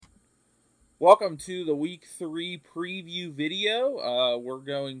Welcome to the Week 3 preview video.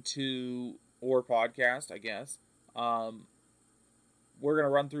 Or podcast, I guess. Um, we're going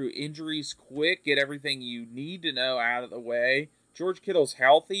to run through injuries quick, get everything you need to know out of the way. George Kittle's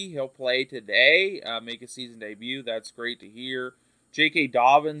healthy. He'll play today, make a season debut. That's great to hear. J.K.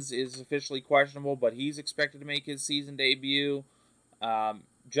 Dobbins is officially questionable, but he's expected to make his season debut.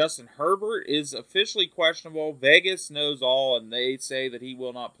 Justin Herbert is officially questionable. Vegas knows all, and they say that he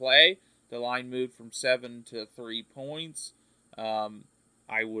will not play. The line moved from 7 to 3 points.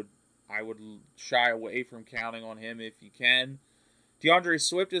 I would shy away from counting on him if you can. DeAndre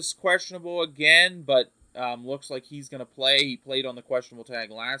Swift is questionable again, but looks like he's going to play. He played on the questionable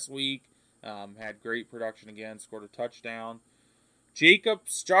tag last week. Had great production again. Scored a touchdown.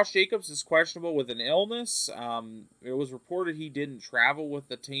 Josh Jacobs is questionable with an illness. It was reported he didn't travel with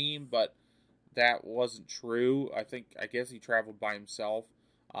the team, but that wasn't true. I guess he traveled by himself.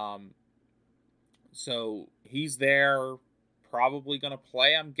 So he's there, probably going to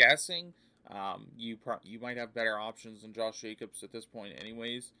play, I'm guessing. You might have better options than Josh Jacobs at this point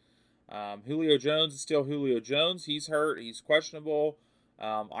anyways. Julio Jones is still Julio Jones. He's hurt. He's questionable.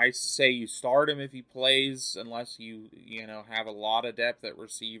 I say you start him if he plays, unless you have a lot of depth at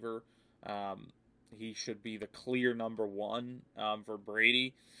receiver. He should be the clear number one for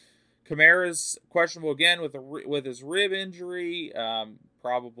Brady. Kamara's questionable again with his rib injury.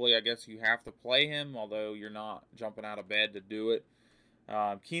 Probably, I guess you have to play him, although you're not jumping out of bed to do it.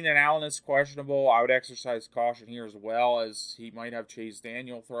 Keenan Allen is questionable. I would exercise caution here as well, as he might have Chase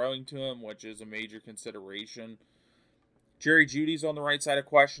Daniel throwing to him, which is a major consideration. Jerry Jeudy's on the right side of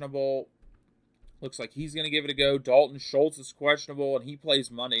questionable. Looks like he's going to give it a go. Dalton Schultz is questionable, and he plays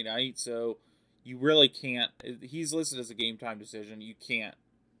Monday night, so you really can't. He's listed as a game time decision. You can't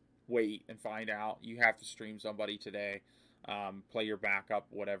wait and find out. You have to stream somebody today. Play your backup,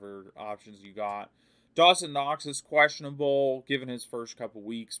 whatever options you got. Dawson Knox is questionable, given his first couple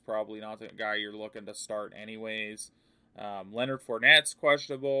weeks. Probably not the guy you're looking to start anyways. Leonard Fournette's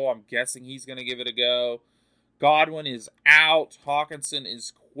questionable. I'm guessing he's going to give it a go. Godwin is out. Hawkinson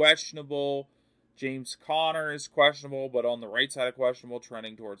is questionable. James Conner is questionable, but on the right side of questionable,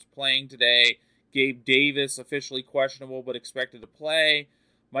 trending towards playing today. Gabe Davis tomorrow questionable, but expected to play.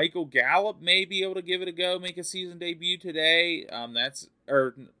 Michael Gallup may be able to give it a go, make a season debut today. Not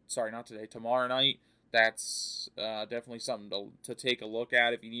today, tomorrow night. That's definitely something to take a look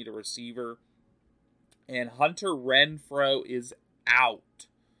at if you need a receiver. And Hunter Renfrow is out.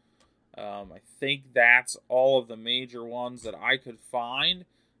 I think that's all of the major ones that I could find.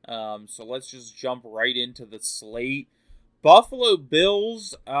 So let's just jump right into the slate. Buffalo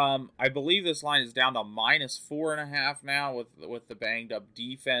Bills, I believe this line is down to -4.5 now with the banged up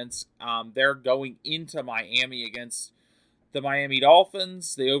defense. They're going into Miami against the Miami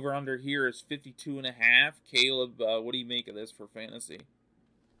Dolphins. The over-under here is 52.5. Caleb, what do you make of this for fantasy?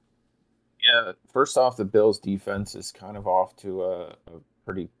 Yeah, first off, the Bills defense is kind of off to a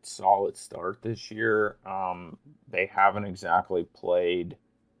pretty solid start this year. They haven't exactly played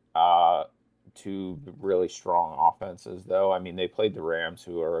two really strong offenses, though. I mean, they played the Rams,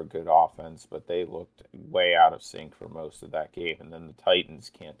 who are a good offense, but they looked way out of sync for most of that game. And then the Titans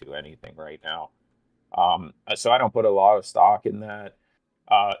can't do anything right now. So I don't put a lot of stock in that.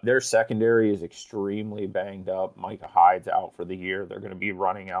 Their secondary is extremely banged up. Micah Hyde's out for the year. They're going to be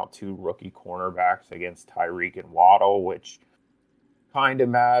running out two rookie cornerbacks against Tyreek and Waddle, which kind of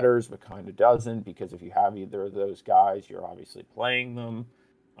matters, but kind of doesn't, because if you have either of those guys, you're obviously playing them.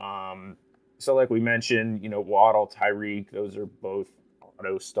 So like we mentioned, Waddle, Tyreek, those are both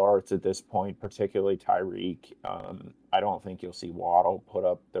auto starts at this point, particularly Tyreek. I don't think you'll see Waddle put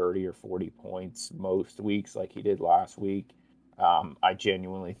up 30 or 40 points most weeks like he did last week. I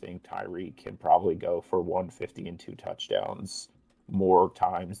genuinely think Tyreek can probably go for 150 and 2 touchdowns more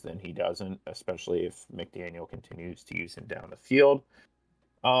times than he doesn't, especially if McDaniel continues to use him down the field.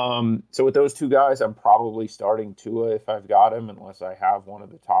 So with those two guys, I'm probably starting Tua if I've got him, unless I have one of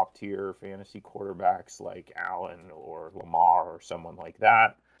the top tier fantasy quarterbacks like Allen or Lamar or someone like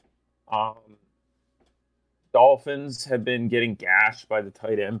that. Dolphins have been getting gashed by the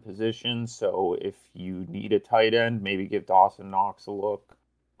tight end position, so if you need a tight end, maybe give Dawson Knox a look.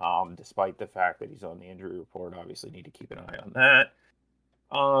 Despite the fact that he's on the injury report, obviously need to keep an eye on that.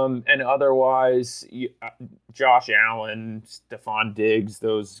 And otherwise, Josh Allen, Stephon Diggs,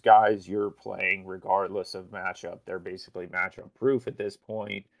 those guys you're playing regardless of matchup. They're basically matchup proof at this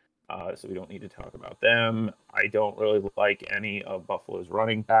point, so we don't need to talk about them. I don't really like any of Buffalo's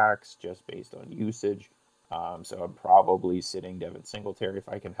running backs just based on usage. So I'm probably sitting Devin Singletary if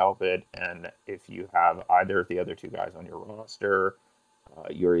I can help it. And if you have either of the other two guys on your roster,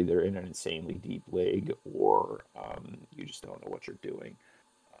 you're either in an insanely deep league or you just don't know what you're doing.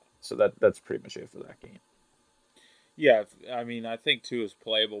 So that's pretty much it for that game. Yeah, I mean, I think two is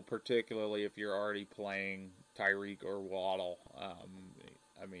playable, particularly if you're already playing Tyreek or Waddle.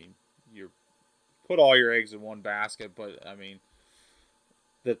 I mean, you put all your eggs in one basket, but I mean,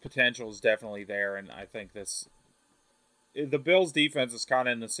 the potential is definitely there, and I think the Bills defense is kind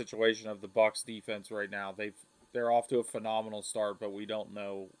of in the situation of the Bucks defense right now. They're off to a phenomenal start, but we don't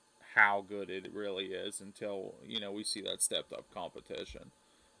know how good it really is until we see that stepped up competition.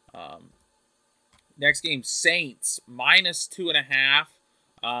 Um, Next game, Saints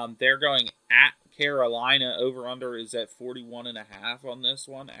 -2.5. They're going at Carolina. Over under is at 41.5 on this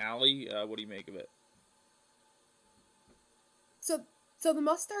one. Allie, what do you make of it? So so the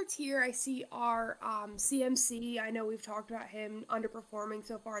must starts here I see are CMC. I know we've talked about him underperforming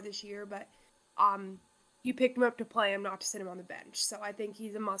so far this year, but um, you picked him up to play him, not to sit him on the bench. So I think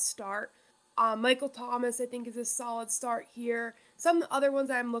he's a must start. Michael Thomas, I think, is a solid start here. Some other ones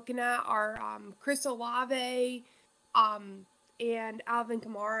I'm looking at are Chris Olave um, and Alvin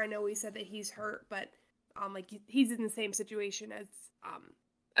Kamara. I know we said that he's hurt, but he's in the same situation as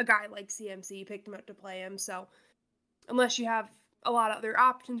a guy like CMC. You picked him up to play him, so unless you have a lot of other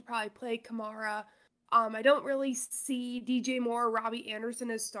options, probably play Kamara. I don't really see DJ Moore or Robbie Anderson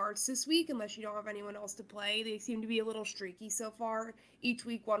as starts this week unless you don't have anyone else to play. They seem to be a little streaky so far. Each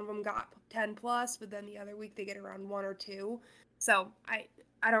week one of them got 10 plus, but then the other week they get around 1 or 2. So I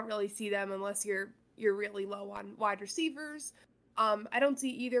don't really see them unless you're really low on wide receivers. I don't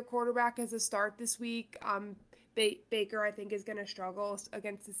see either quarterback as a start this week. Baker, I think, is going to struggle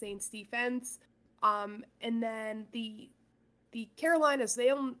against the Saints defense. And then the Carolinas,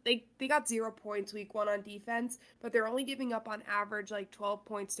 they got 0 points week 1 on defense, but they're only giving up on average like 12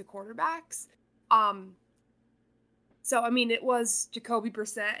 points to quarterbacks. So I mean, it was Jacoby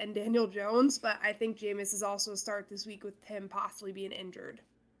Brissett and Daniel Jones, but I think Jameis is also a start this week with him possibly being injured.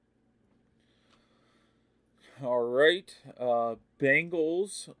 All right,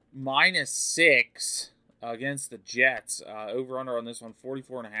 Bengals -6 against the Jets. Over under on this one,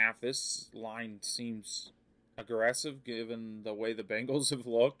 44.5. This line seems aggressive given the way the Bengals have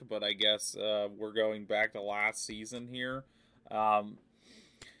looked, but I guess we're going back to last season here.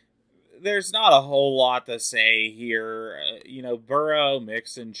 There's not a whole lot to say here. Burrow,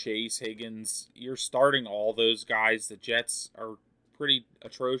 Mixon, Chase, Higgins, you're starting all those guys. The Jets are pretty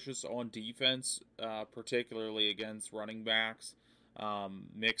atrocious on defense, particularly against running backs.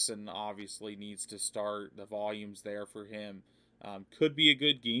 Mixon obviously needs to start. The volume's there for him. Could be a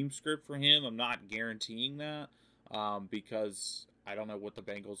good game script for him. I'm not guaranteeing that because I don't know what the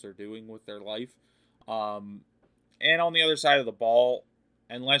Bengals are doing with their life. And on the other side of the ball,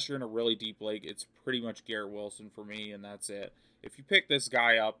 unless you're in a really deep league, it's pretty much Garrett Wilson for me, and that's it. If you pick this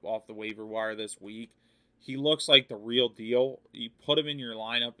guy up off the waiver wire this week, he looks like the real deal. You put him in your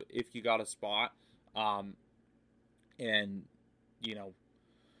lineup if you got a spot, and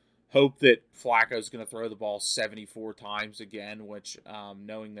hope that Flacco's going to throw the ball 74 times again, which,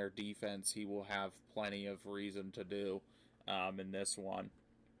 knowing their defense, he will have plenty of reason to do in this one.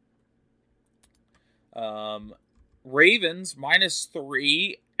 Ravens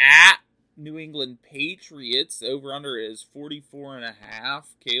 -3 at New England Patriots. Over under is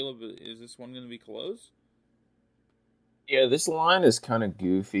 44.5. Caleb, is this one going to be close? Yeah, this line is kind of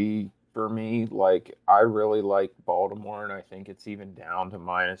goofy for me. Like, I really like Baltimore, and I think it's even down to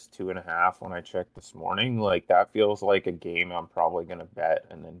 -2.5 when I checked this morning. Like, that feels like a game I'm probably going to bet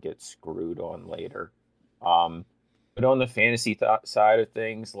and then get screwed on later. But on the fantasy side of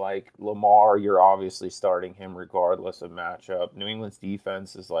things, like Lamar, you're obviously starting him regardless of matchup. New England's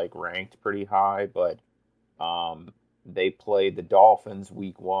defense is like ranked pretty high, but they played the Dolphins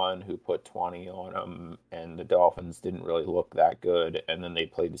week 1, who put 20 on them, and the Dolphins didn't really look that good. And then they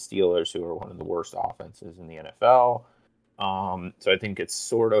played the Steelers, who are one of the worst offenses in the NFL. So I think it's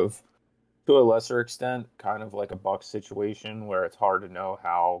sort of, to a lesser extent, kind of like a Bucs situation where it's hard to know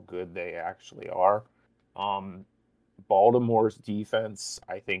how good they actually are. Baltimore's defense,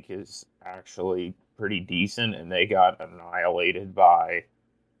 I think, is actually pretty decent, and they got annihilated by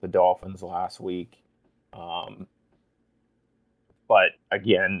the Dolphins last week. But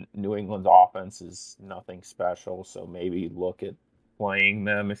again, New England's offense is nothing special, so maybe look at playing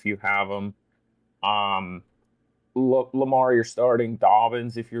them if you have them. Lamar, you're starting.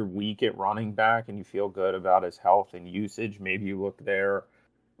 Dobbins, if you're weak at running back and you feel good about his health and usage, maybe you look there.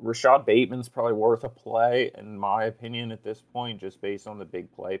 Rashad Bateman's probably worth a play, in my opinion, at this point, just based on the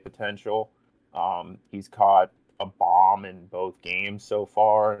big play potential. He's caught a bomb in both games so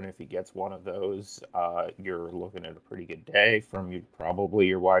far, and if he gets one of those, you're looking at a pretty good day from probably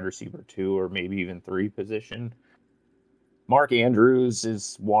your wide receiver 2 or maybe even 3 position. Mark Andrews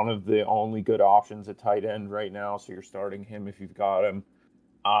is one of the only good options at tight end right now, so you're starting him if you've got him.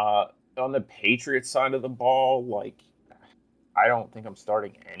 On the Patriots side of the ball, like, I don't think I'm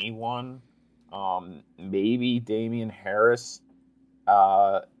starting anyone. Maybe Damian Harris,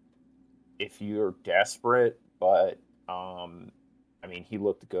 if you're desperate, but I mean, he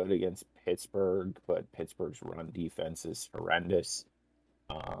looked good against Pittsburgh, but Pittsburgh's run defense is horrendous,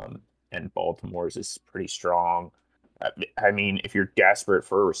 and Baltimore's is pretty strong. I mean, if you're desperate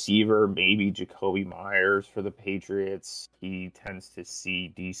for a receiver, maybe Jacoby Myers for the Patriots. He tends to see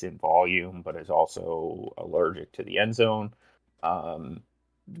decent volume, but is also allergic to the end zone.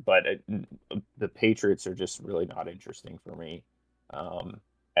 But the Patriots are just really not interesting for me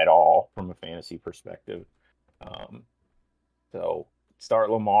at all from a fantasy perspective. So start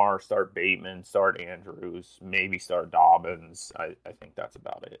Lamar, start Bateman, start Andrews, maybe start Dobbins. I think that's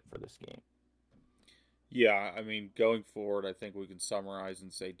about it for this game. Yeah, I mean, going forward, I think we can summarize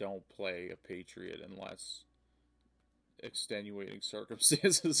and say don't play a Patriot unless extenuating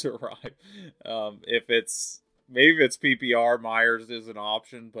circumstances arrive. If it's PPR, Myers is an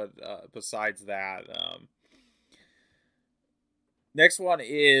option, but besides that, next one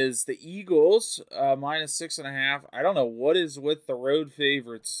is the Eagles, minus 6.5. I don't know what is with the road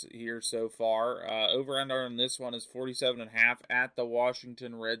favorites here so far. Over under on this one is 47.5 at the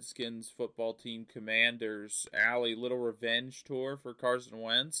Washington Redskins football team Commanders. Allie, little revenge tour for Carson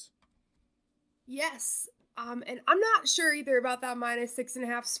Wentz? Yes. And I'm not sure either about that minus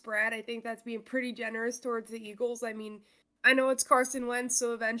 6.5 spread. I think that's being pretty generous towards the Eagles. I mean, I know it's Carson Wentz,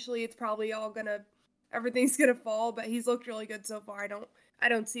 so eventually it's probably everything's gonna fall, but he's looked really good so far. I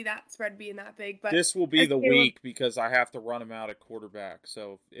don't see that spread being that big. But this will be the week because I have to run him out at quarterback.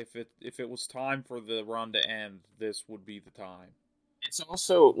 So if it was time for the run to end, this would be the time. It's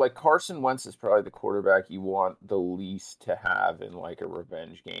also like Carson Wentz is probably the quarterback you want the least to have in like a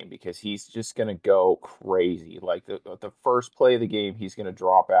revenge game because he's just gonna go crazy. Like the first play of the game, he's gonna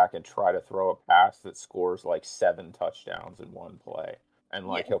drop back and try to throw a pass that scores like 7 touchdowns in one play. And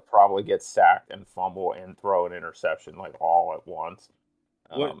like he'll probably get sacked and fumble and throw an interception like all at once.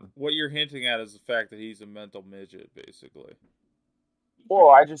 What you're hinting at is the fact that he's a mental midget, basically. Well,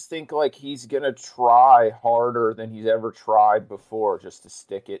 I just think like he's gonna try harder than he's ever tried before just to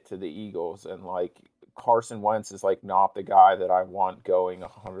stick it to the Eagles, and like Carson Wentz is like not the guy that I want going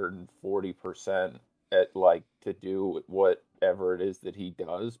 140% at like to do whatever it is that he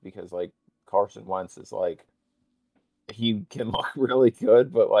does because like Carson Wentz is like he can look really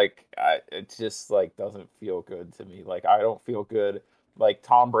good, but like it just like doesn't feel good to me. Like I don't feel good. Like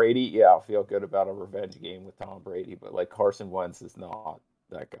Tom Brady, yeah, I'll feel good about a revenge game with Tom Brady, but like Carson Wentz is not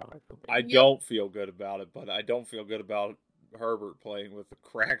that guy for me. I don't feel good about it, but I don't feel good about Herbert playing with a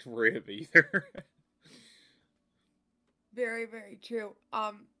cracked rib either. Very, very true.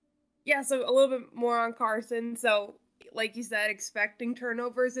 Yeah, so a little bit more on Carson. So, like you said, expecting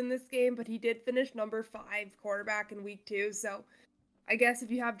turnovers in this game, but he did finish number 5 quarterback in week 2. So, I guess if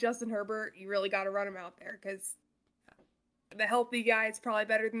you have Justin Herbert, you really got to run him out there because the healthy guy is probably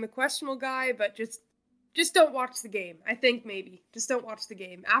better than the questionable guy, but just don't watch the game. I think maybe. Just don't watch the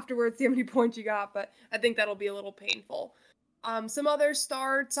game. Afterwards, see how many points you got, but I think that'll be a little painful. Some other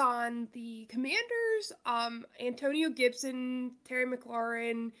starts on the Commanders, Antonio Gibson, Terry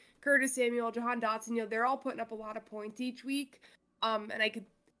McLaurin, Curtis Samuel, Jahan Dotson, they're all putting up a lot of points each week. And I could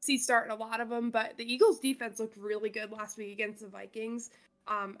see starting a lot of them, but the Eagles defense looked really good last week against the Vikings.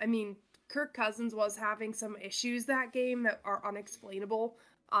 I mean, Kirk Cousins was having some issues that game that are unexplainable.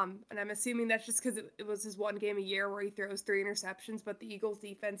 And I'm assuming that's just because it was his one game a year where he throws 3 interceptions, but the Eagles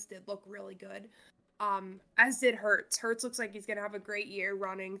defense did look really good. As did Hurts. Hurts looks like he's going to have a great year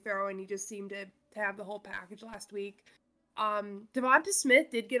running, throwing. He just seemed to have the whole package last week. Devonta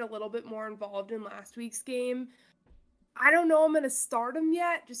Smith did get a little bit more involved in last week's game. I don't know I'm going to start him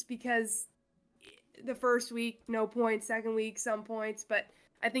yet just because the first week, no points, second week, some points, but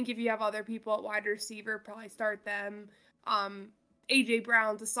I think if you have other people at wide receiver, probably start them. A.J.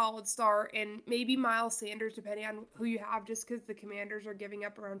 Brown's a solid start, and maybe Miles Sanders, depending on who you have, just because the Commanders are giving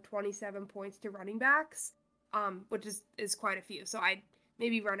up around 27 points to running backs, which is quite a few. So I'd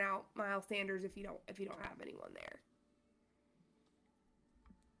maybe run out Miles Sanders if you don't have anyone there.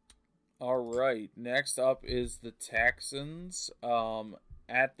 All right, next up is the Texans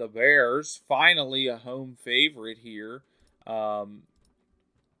at the Bears. Finally, a home favorite here.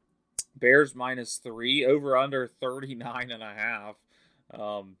 Bears -3, over under 39.5.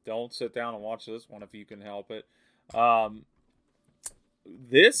 Don't sit down and watch this one if you can help it.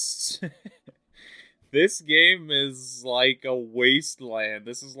 This this game is like a wasteland.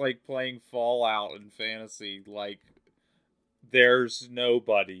 This is like playing Fallout in fantasy. Like, there's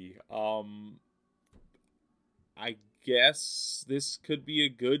nobody. I guess this could be a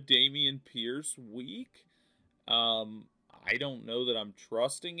good Dameon Pierce week. I don't know that I'm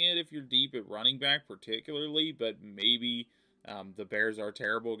trusting it if you're deep at running back particularly, but maybe the Bears are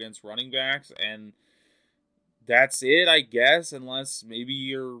terrible against running backs, and that's it, I guess, unless maybe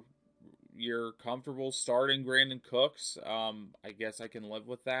you're comfortable starting Brandon Cooks. I guess I can live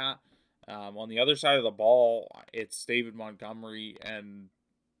with that. On the other side of the ball, it's David Montgomery and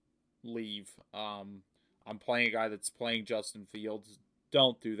leave. I'm playing a guy that's playing Justin Fields.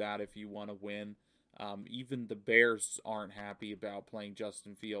 Don't do that if you want to win. Even the Bears aren't happy about playing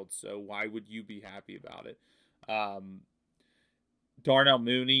Justin Fields, so why would you be happy about it? Darnell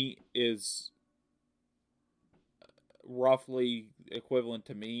Mooney is roughly equivalent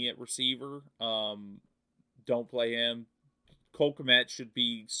to me at receiver. Don't play him. Cole Kmet should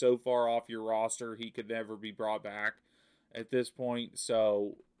be so far off your roster, he could never be brought back at this point.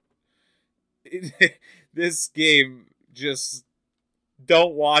 So this game, just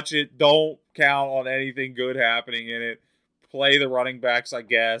don't watch it. Don't count on anything good happening in it. Play the running backs, I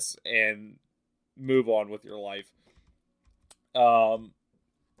guess, and move on with your life.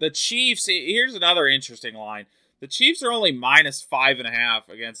 The Chiefs, here's another interesting line. The Chiefs are only minus 5.5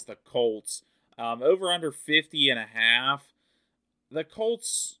 against the Colts. Over under 50.5. The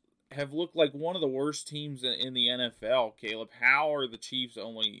Colts have looked like one of the worst teams in the NFL. Caleb, how are the Chiefs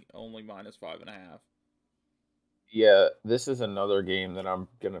only minus 5.5? Yeah, this is another game that I'm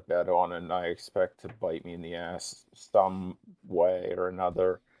going to bet on, and I expect to bite me in the ass some way or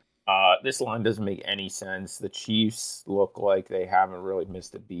another. This line doesn't make any sense. The Chiefs look like they haven't really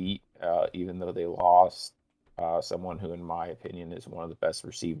missed a beat, even though they lost someone who, in my opinion, is one of the best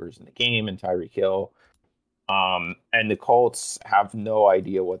receivers in the game, and Tyreek Hill. And the Colts have no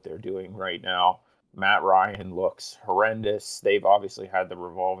idea what they're doing right now. Matt Ryan looks horrendous. They've obviously had the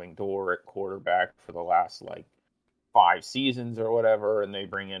revolving door at quarterback for the last, 5 seasons or whatever, and they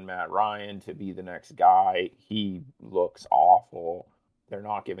bring in Matt Ryan to be the next guy. He looks awful. They're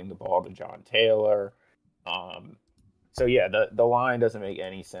not giving the ball to John Taylor. So yeah, the line doesn't make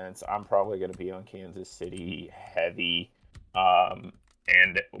any sense. I'm probably going to be on Kansas City heavy,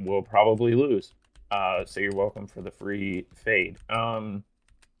 and we'll probably lose. So you're welcome for the free fade.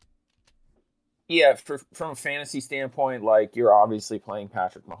 Yeah, from a fantasy standpoint, you're obviously playing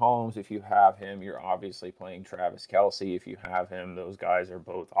Patrick Mahomes. If you have him, you're obviously playing Travis Kelce. If you have him, those guys are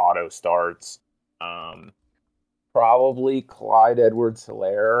both auto starts. Probably Clyde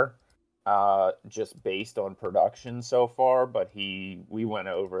Edwards-Helaire, just based on production so far. But we went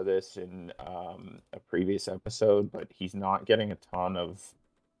over this in a previous episode, but he's not getting a ton of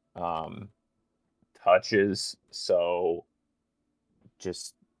touches, so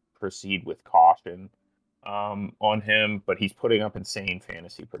just proceed with caution on him, but he's putting up insane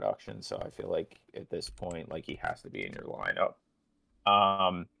fantasy production, so I feel like at this point, he has to be in your lineup.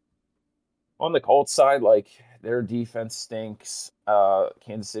 On the Colts side, their defense stinks.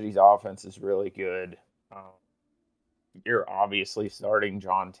 Kansas City's offense is really good. You're obviously starting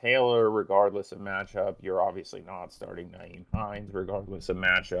John Taylor regardless of matchup. You're obviously not starting Nyheim Hines regardless of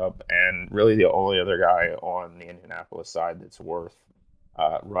matchup. And really the only other guy on the Indianapolis side that's worth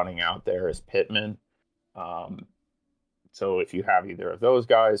running out there is Pittman. So if you have either of those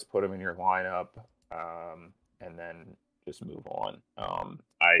guys, put them in your lineup, and then just move on.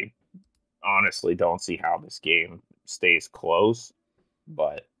 I honestly don't see how this game stays close,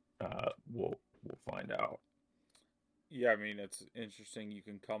 but we'll find out. Yeah, I mean, it's interesting. You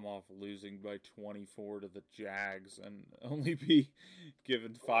can come off losing by 24 to the Jags and only be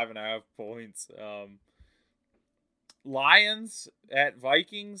given 5.5 points. Lions at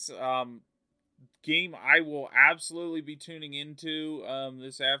Vikings. Game I will absolutely be tuning into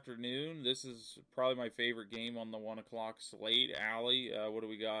this afternoon. This is probably my favorite game on the 1 o'clock slate. Allie, what do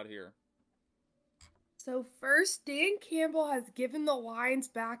we got here? So first, Dan Campbell has given the Lions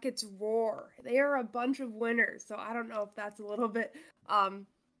back its roar. They are a bunch of winners, so I don't know if that's a little bit of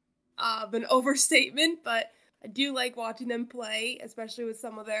an overstatement, but I do like watching them play, especially with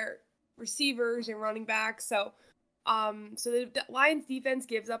some of their receivers and running backs. So the Lions defense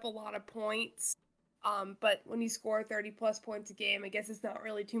gives up a lot of points, but when you score 30-plus points a game, I guess it's not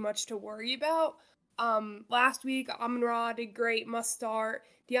really too much to worry about. Last week, Amon-Ra did great, must start.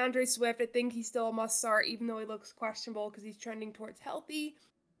 DeAndre Swift, I think he's still a must start, even though he looks questionable because he's trending towards healthy.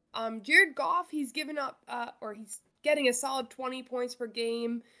 Jared Goff, he's given up, or he's getting a solid 20 points per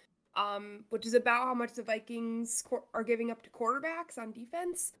game. which is about how much the Vikings are giving up to quarterbacks on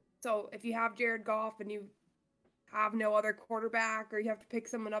defense. So if you have Jared Goff and you have no other quarterback, or you have to pick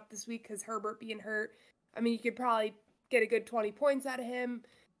someone up this week because Herbert being hurt, I mean, you could probably get a good 20 points out of him.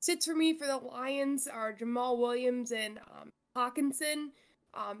 Sits for me for the Lions are Jamal Williams and Hawkinson.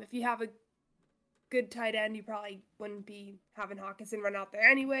 If you have a good tight end, you probably wouldn't be having Hawkinson run out there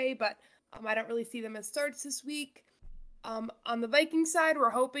anyway, but I don't really see them as starts this week. On the Vikings side, we're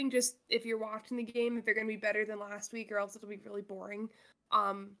hoping, just if you're watching the game, that they're going to be better than last week, or else it'll be really boring.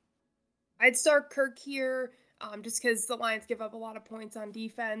 I'd start Kirk here, just because the Lions give up a lot of points on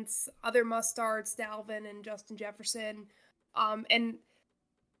defense. Other must-starts, Dalvin and Justin Jefferson. And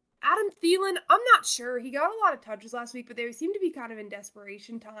Adam Thielen, I'm not sure. He got a lot of touches last week, but they seemed to be kind of in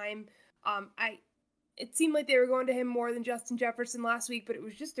desperation time. It seemed like they were going to him more than Justin Jefferson last week, but it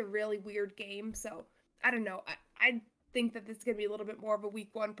was just a really weird game. So, I don't know. I think that this is going to be a little bit more of a week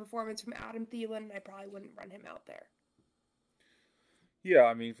one performance from Adam Thielen, and I probably wouldn't run him out there. Yeah,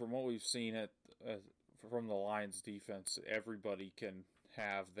 I mean, from what we've seen from the Lions defense, everybody can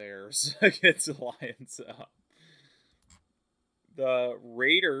have theirs against the Lions. The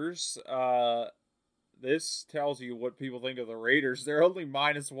Raiders, this tells you what people think of the Raiders. They're only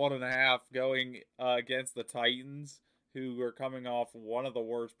 -1.5 going against the Titans, who are coming off one of the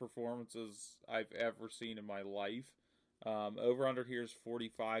worst performances I've ever seen in my life. Over under here is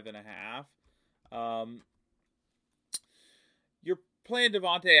 45.5. You're playing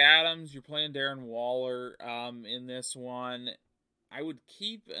Devontae Adams. You're playing Darren Waller in this one. I would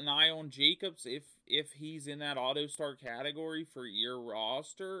keep an eye on Jacobs if he's in that auto start category for your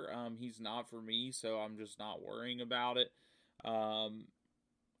roster. He's not for me, so I'm just not worrying about it.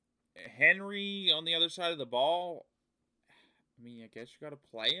 Henry on the other side of the ball, I mean, I guess you got to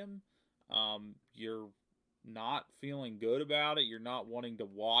play him. You're not feeling good about it. You're not wanting to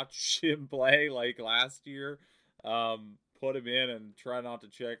watch him play like last year. Put him in and try not to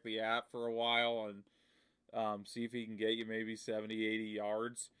check the app for a while and see if he can get you maybe 70, 80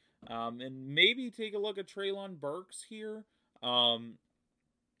 yards. And maybe take a look at Treylon Burks here. Guy's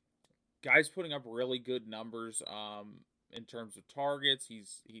putting up really good numbers in terms of targets. He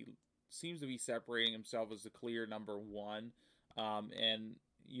seems to be separating himself as the clear number one. And,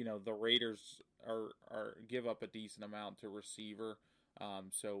 you know, the Raiders are give up a decent amount to receiver.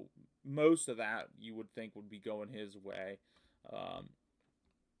 So most of that you would think would be going his way.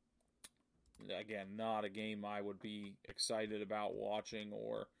 Again, not a game I would be excited about watching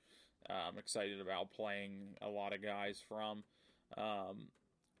or excited about playing a lot of guys from.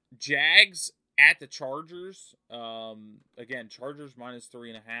 Jags at the Chargers. Again, Chargers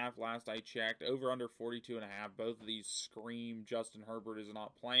 -3.5 last I checked. Over under 42.5. Both of these scream Justin Herbert is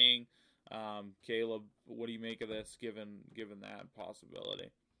not playing. Caleb, what do you make of this given that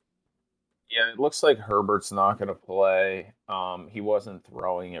possibility? Yeah, it looks like Herbert's not going to play. He wasn't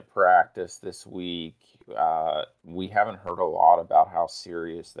throwing at practice this week. We haven't heard a lot about how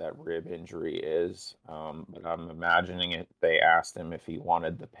serious that rib injury is, but I'm imagining it. They asked him if he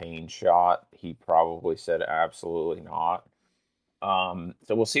wanted the pain shot. He probably said absolutely not. So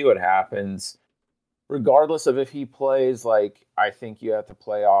we'll see what happens. Regardless of if he plays, I think you have to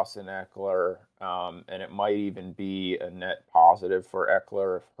play Austin Eckler, and it might even be a net positive for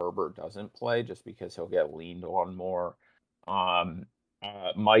Eckler if Herbert doesn't play, just because he'll get leaned on more.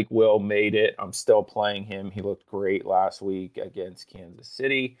 Mike Will made it. I'm still playing him. He looked great last week against Kansas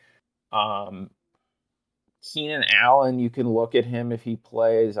City. Keenan Allen, you can look at him if he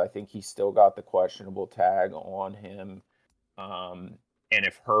plays. I think he's still got the questionable tag on him. And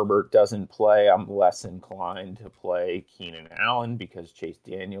if Herbert doesn't play, I'm less inclined to play Keenan Allen because Chase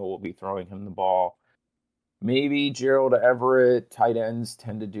Daniel will be throwing him the ball. Maybe Gerald Everett. Tight ends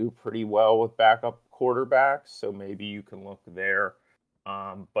tend to do pretty well with backup quarterbacks, so maybe you can look there.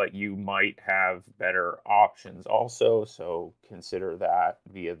 But you might have better options also, so consider that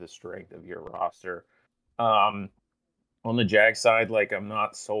via the strength of your roster. On the Jag side, I'm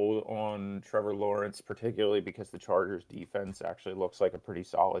not sold on Trevor Lawrence, particularly because the Chargers defense actually looks like a pretty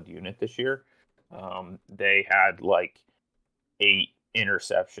solid unit this year. They had 8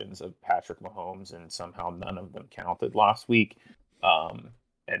 interceptions of Patrick Mahomes, and somehow none of them counted last week.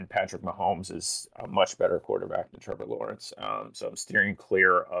 And Patrick Mahomes is a much better quarterback than Trevor Lawrence. So I'm steering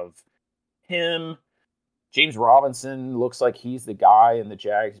clear of him. James Robinson looks like he's the guy in the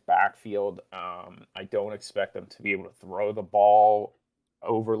Jags backfield. I don't expect them to be able to throw the ball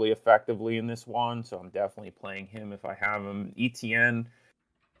overly effectively in this one, so I'm definitely playing him if I have him. ETN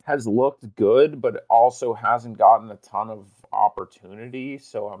has looked good, but also hasn't gotten a ton of opportunity,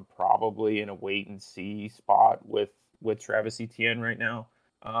 so I'm probably in a wait-and-see spot with Travis Etienne right now.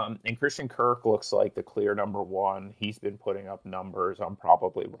 And Christian Kirk looks like the clear number one. He's been putting up numbers. I'm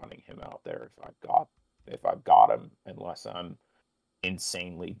probably running him out there if I've got him, unless I'm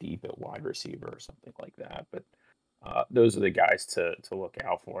insanely deep at wide receiver or something like that. But those are the guys to look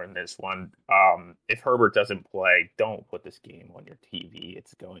out for in this one. If Herbert doesn't play, don't put this game on your TV.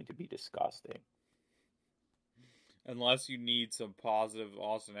 It's going to be disgusting. Unless you need some positive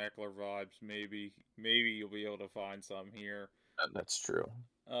Austin Eckler vibes, maybe you'll be able to find some here. That's true.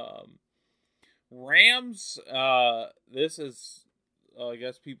 Rams, this is, I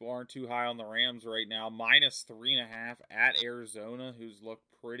guess people aren't too high on the Rams right now. -3.5 at Arizona, who's looked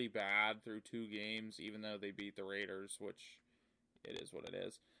pretty bad through 2 games, even though they beat the Raiders, which it is what it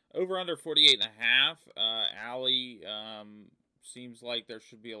is. Over under 48.5. Allie, seems like there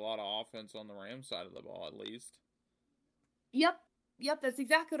should be a lot of offense on the Rams side of the ball, at least. Yep, that's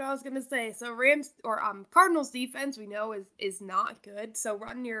exactly what I was gonna say. So Cardinals defense we know is not good. So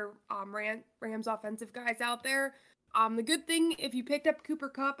run your Rams offensive guys out there. The good thing, if you picked up Cooper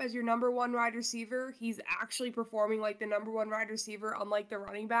Kupp as your number 1 wide receiver, he's actually performing like the number 1 wide receiver, unlike the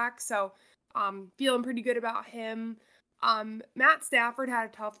running back. So feeling pretty good about him. Matt Stafford had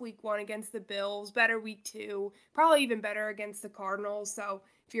a tough week 1 against the Bills, better week 2, probably even better against the Cardinals. So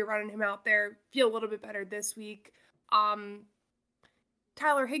if you're running him out there, feel a little bit better this week.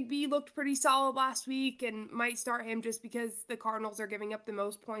 Tyler Higbee looked pretty solid last week and might start him just because the Cardinals are giving up the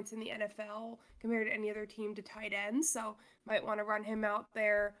most points in the NFL compared to any other team to tight ends. So might want to run him out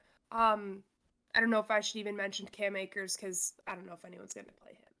there. I don't know if I should even mention Cam Akers because I don't know if anyone's going to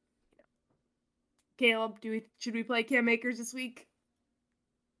play him. Caleb, should we play Cam Akers this week?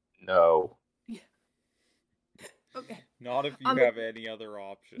 No. Yeah. Okay. Not if you have any other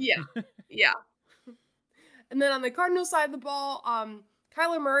option. Yeah. And then on the Cardinals side of the ball,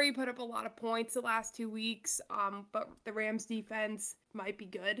 Kyler Murray put up a lot of points the last 2 weeks, but the Rams defense might be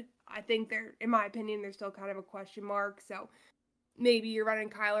good. I think in my opinion, they're still kind of a question mark. So maybe you're running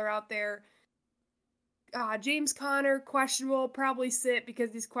Kyler out there. James Conner, questionable, probably sit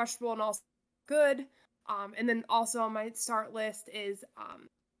because he's questionable and also good. And then also on my start list is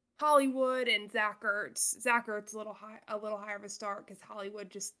Hollywood and Zach Ertz. Zach Ertz a little higher of a start because Hollywood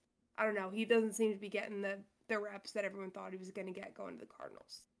just, I don't know, he doesn't seem to be getting the reps that everyone thought he was going to get going to the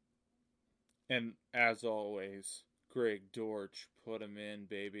Cardinals. And as always, Greg Dortch, put him in,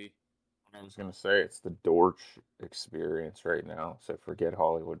 baby. I was going to say, it's the Dortch experience right now, so forget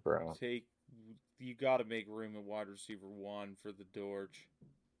Hollywood Brown. You got to make room at wide receiver 1 for the Dortch.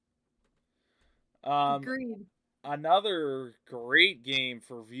 Agreed. Another great game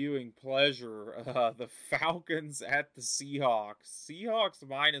for viewing pleasure, the Falcons at the Seahawks. Seahawks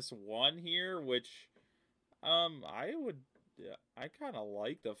 -1 here, which I kind of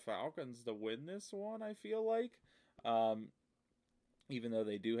like the Falcons to win this one, I feel like. Even though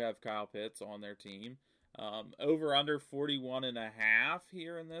they do have Kyle Pitts on their team. Over under 41.5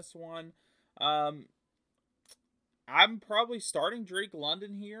 here in this one. I'm probably starting Drake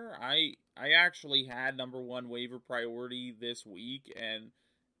London here. I actually had number 1 waiver priority this week, and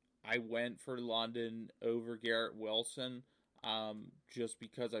I went for London over Garrett Wilson. Just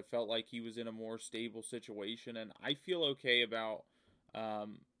because I felt like he was in a more stable situation, and I feel okay about,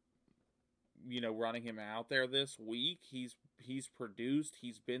 running him out there this week. He's produced.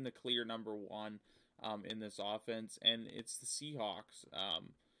 He's been the clear number 1, in this offense, and it's the Seahawks.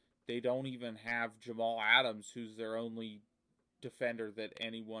 They don't even have Jamal Adams, who's their only defender that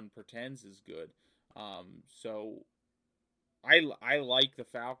anyone pretends is good. So I like the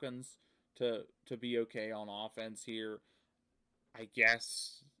Falcons to be okay on offense here. I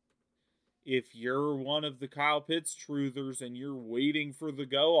guess if you're one of the Kyle Pitts truthers and you're waiting for the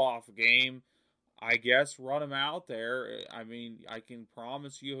go-off game, I guess run him out there. I mean, I can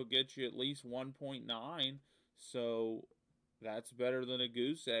promise you he'll get you at least 1.9, so that's better than a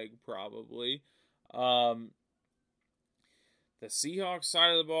goose egg, probably. The Seahawks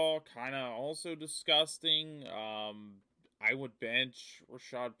side of the ball, kind of also disgusting. I would bench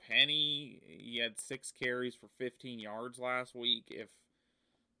Rashad Penny. He had 6 carries for 15 yards last week. If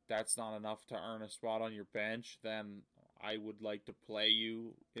that's not enough to earn a spot on your bench, then I would like to play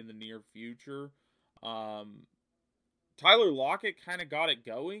you in the near future. Tyler Lockett kind of got it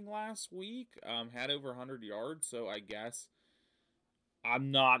going last week. Had over 100 yards, so I guess I'm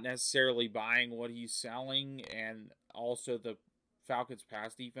not necessarily buying what he's selling. And also the Falcons'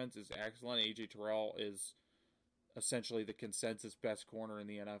 pass defense is excellent. A.J. Terrell is essentially the consensus best corner in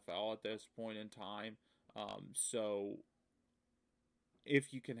the NFL at this point in time. So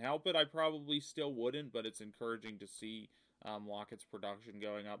if you can help it, I probably still wouldn't, but it's encouraging to see Lockett's production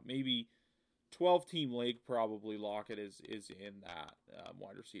going up. Maybe 12-team league, probably Lockett is in that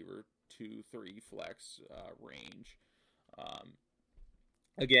wide receiver 2-3 flex range.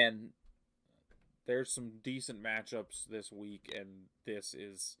 Again, there's some decent matchups this week, and this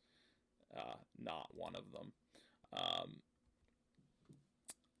is not one of them.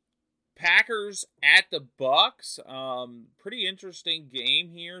 Packers at the Bucks. Pretty interesting game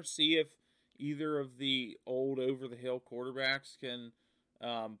here. See if either of the old over-the-hill quarterbacks can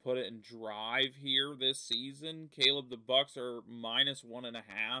put it in drive here this season. Caleb, the Bucks are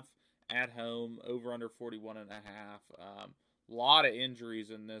 -1.5 at home, over under 41.5. Lot of injuries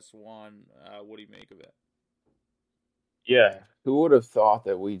in this one. What do you make of it? Yeah, who would have thought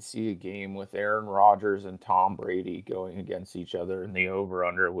that we'd see a game with Aaron Rodgers and Tom Brady going against each other, and the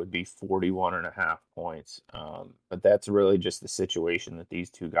over-under would be 41.5 points. But that's really just the situation that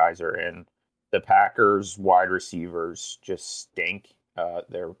these two guys are in. The Packers wide receivers just stink.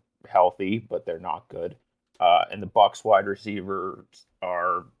 They're healthy, but they're not good. And the Bucks wide receivers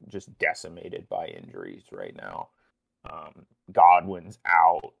are just decimated by injuries right now. Godwin's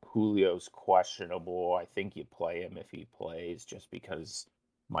out. Julio's questionable. I think you play him if he plays, just because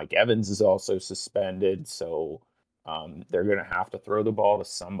Mike Evans is also suspended. So they're going to have to throw the ball to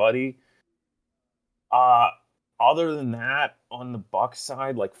somebody. Other than that, on the Bucs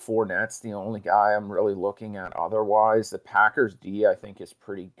side, like Fournette's the only guy I'm really looking at otherwise. The Packers D, I think, is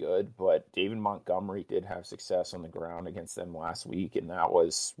pretty good, but David Montgomery did have success on the ground against them last week, and that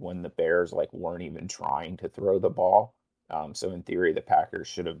was when the Bears weren't even trying to throw the ball. So in theory, the Packers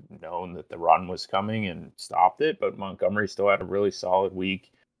should have known that the run was coming and stopped it, but Montgomery still had a really solid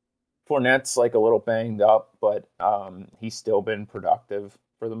week. Fournette's a little banged up, but he's still been productive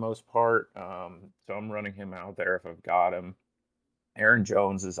for the most part. So I'm running him out there if I've got him. Aaron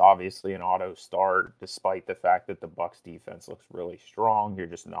Jones is obviously an auto start, despite the fact that the Bucs defense looks really strong. You're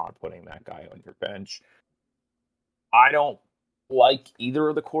just not putting that guy on your bench. I don't like either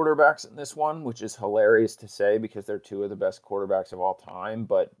of the quarterbacks in this one, which is hilarious to say because they're two of the best quarterbacks of all time,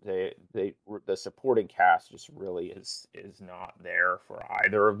 but the supporting cast just really is not there for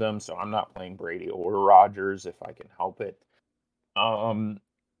either of them. So I'm not playing Brady or Rodgers if I can help it.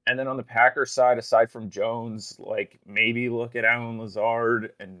 And then on the Packers side, aside from Jones, maybe look at Allen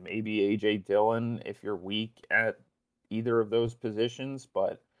Lazard and maybe A.J. Dillon if you're weak at either of those positions.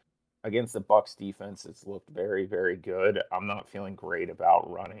 But against the Bucs defense, it's looked very, very good. I'm not feeling great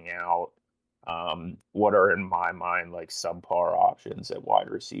about running out what are, in my mind, subpar options at wide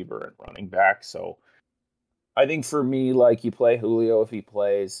receiver and running back. So I think for me, you play Julio if he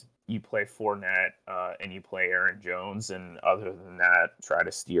plays. You play Fournette, and you play Aaron Jones, and other than that, try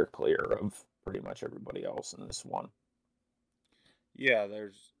to steer clear of pretty much everybody else in this one. Yeah,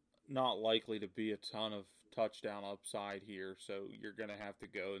 there's not likely to be a ton of touchdown upside here, so you're going to have to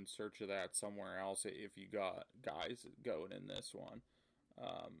go in search of that somewhere else if you got guys going in this one.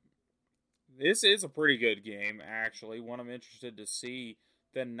 This is a pretty good game, actually. One I'm interested to see.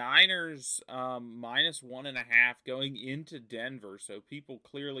 The Niners -1.5 going into Denver, so people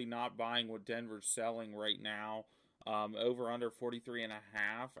clearly not buying what Denver's selling right now. Over under 43.5.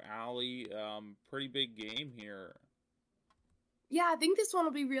 Allie, pretty big game here. Yeah, I think this one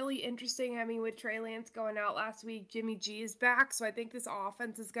will be really interesting. I mean, with Trey Lance going out last week, Jimmy G is back, so I think this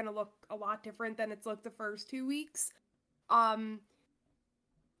offense is going to look a lot different than it's looked the first 2 weeks.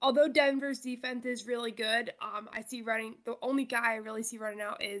 Although Denver's defense is really good, the only guy I really see running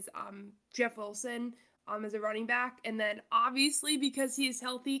out is Jeff Wilson as a running back. And then obviously because he is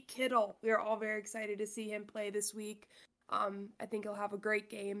healthy, Kittle. We are all very excited to see him play this week. I think he'll have a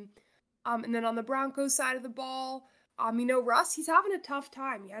great game. And then on the Broncos side of the ball, Russ, he's having a tough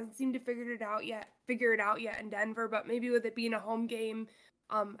time. He hasn't seemed to figure it out yet in Denver, but maybe with it being a home game,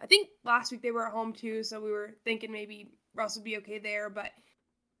 I think last week they were at home too, so we were thinking maybe Russ would be okay there, but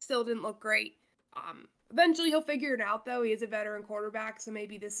still didn't look great. Eventually he'll figure it out, though. He is a veteran quarterback, so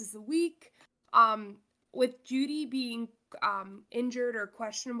maybe this is the week. With Judy being injured or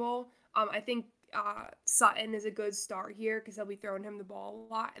questionable, I think Sutton is a good start here because he'll be throwing him the ball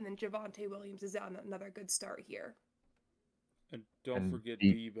a lot, and then Javonte Williams is on another good start here. And don't forget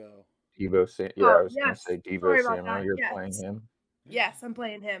Deebo. I was going to say Deebo Samuel. You're playing him? Yes, I'm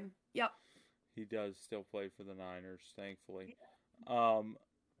playing him. Yep. He does still play for the Niners, thankfully.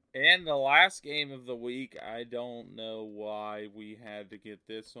 And the last game of the week, I don't know why we had to get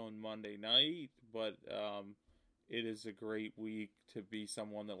this on Monday night, but it is a great week to be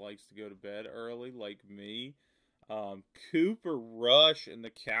someone that likes to go to bed early, like me. Cooper Rush and the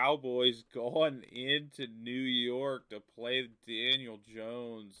Cowboys going into New York to play Daniel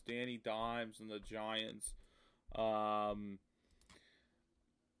Jones, Danny Dimes, and the Giants.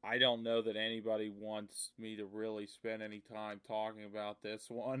 I I don't know that anybody wants me to really spend any time talking about this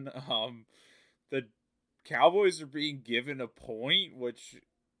one. The Cowboys are being given a point, which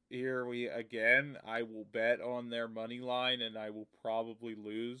here I will bet on their money line, and I will probably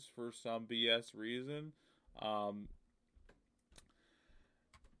lose for some BS reason.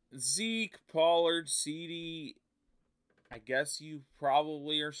 Zeke, Pollard, CeeDee, I guess you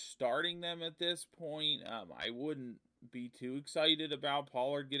probably are starting them at this point. I wouldn't be too excited about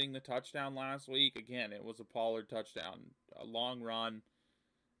Pollard getting the touchdown last week. Again, it was a Pollard touchdown, a long run.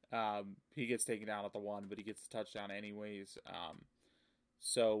 He gets taken down at the 1, but he gets the touchdown anyways.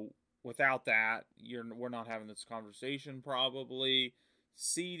 So without that, we're not having this conversation probably.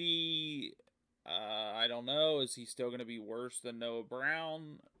 CeeDee, I don't know. Is he still going to be worse than Noah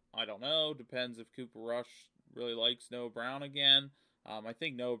Brown? I don't know. Depends if Cooper Rush really likes Noah Brown again. I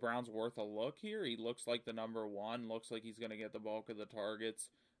think Noah Brown's worth a look here. He looks like the number 1. Looks like he's going to get the bulk of the targets,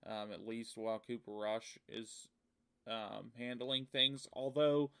 at least while Cooper Rush is handling things.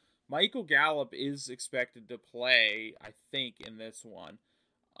 Although Michael Gallup is expected to play, I think, in this one.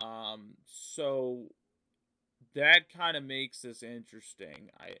 So that kind of makes this interesting.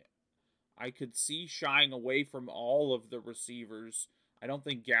 I could see shying away from all of the receivers. I don't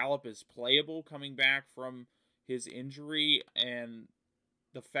think Gallup is playable coming back from his injury, and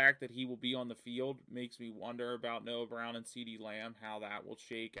the fact that he will be on the field makes me wonder about Noah Brown and CeeDee Lamb, how that will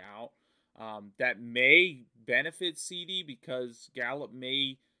shake out. That may benefit CeeDee because Gallup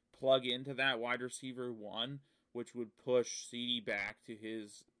may plug into that wide receiver 1, which would push CeeDee back to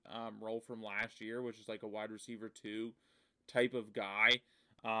his role from last year, which is like a wide receiver 2 type of guy.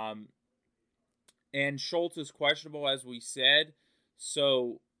 And Schultz is questionable, as we said,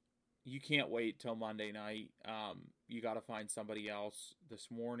 so you can't wait till Monday night. You got to find somebody else this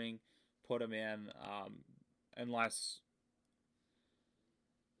morning, put him in,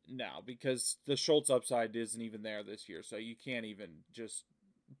 because the Schultz upside isn't even there this year, so you can't even just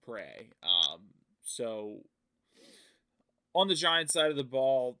pray. So on the Giants side of the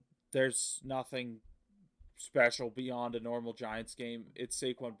ball, there's nothing special beyond a normal Giants game. It's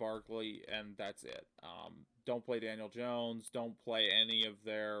Saquon Barkley, and that's it. Don't play Daniel Jones. Don't play any of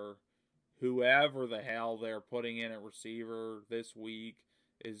their whoever the hell they're putting in at receiver this week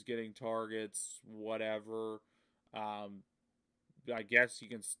is getting targets, whatever. I guess you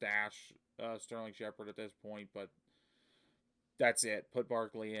can stash Sterling Shepard at this point, but that's it. Put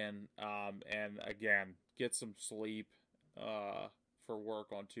Barkley in, and again, get some sleep for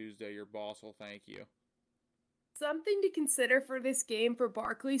work on Tuesday. Your boss will thank you. Something to consider for this game for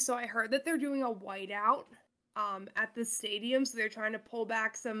Barkley. So I heard that they're doing a whiteout at the stadium, so they're trying to pull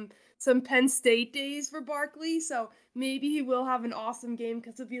back some Penn State days for Barkley. So maybe he will have an awesome game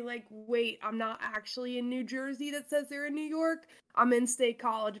because he'll be like, wait, I'm not actually in New Jersey that says they're in New York. I'm in State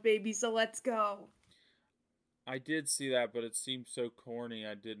College, baby, so let's go. I did see that, but it seemed so corny.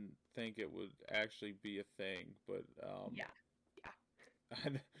 I didn't think it would actually be a thing. But yeah.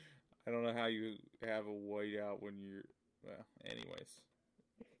 I don't know how you have a whiteout when you're. Well, anyways,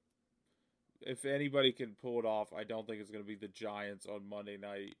 if anybody can pull it off, I don't think it's going to be the Giants on Monday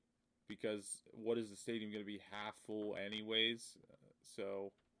night, because what is the stadium going to be half full anyways?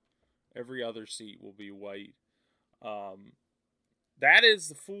 So every other seat will be white. That is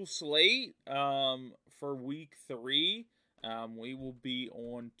the full slate for week 3. We will be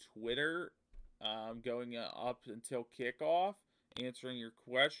on Twitter going up until kickoff, answering your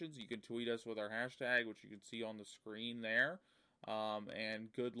questions. You can tweet us with our hashtag, which you can see on the screen there.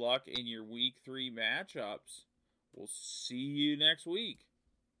 And good luck in your week 3 matchups. We'll see you next week.